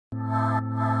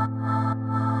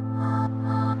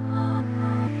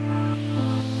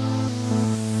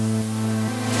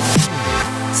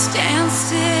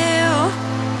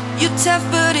You're tough,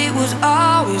 but it was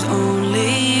always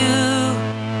only you.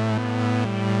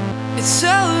 It's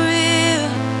so real,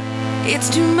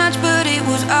 it's too much, but it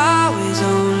was always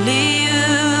only you.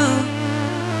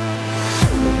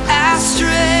 I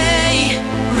stray,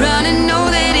 run and know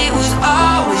that it was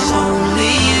always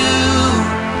only you.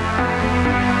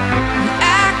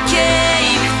 I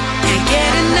can't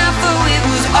get enough, oh, it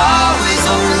was always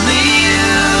only you.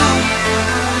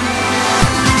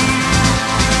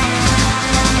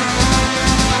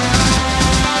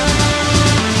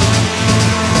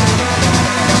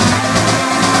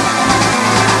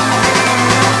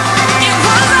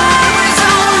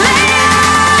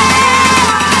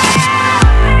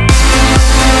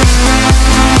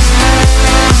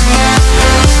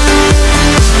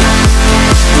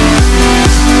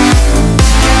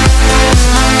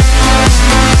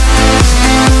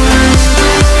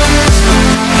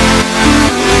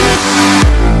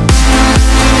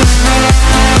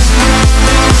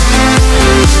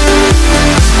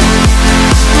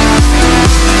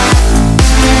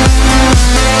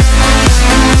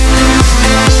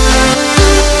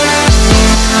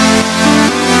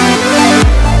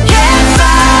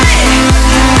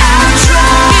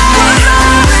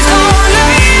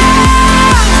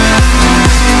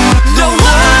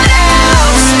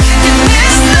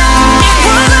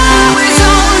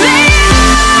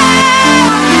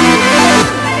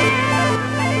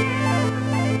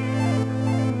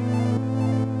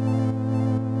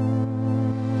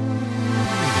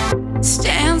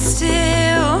 Stand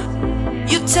still,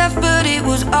 you're tough, but it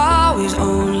was always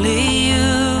only you.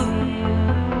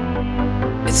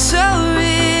 It's so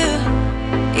real,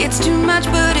 it's too much,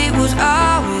 but it was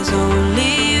always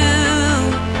only you.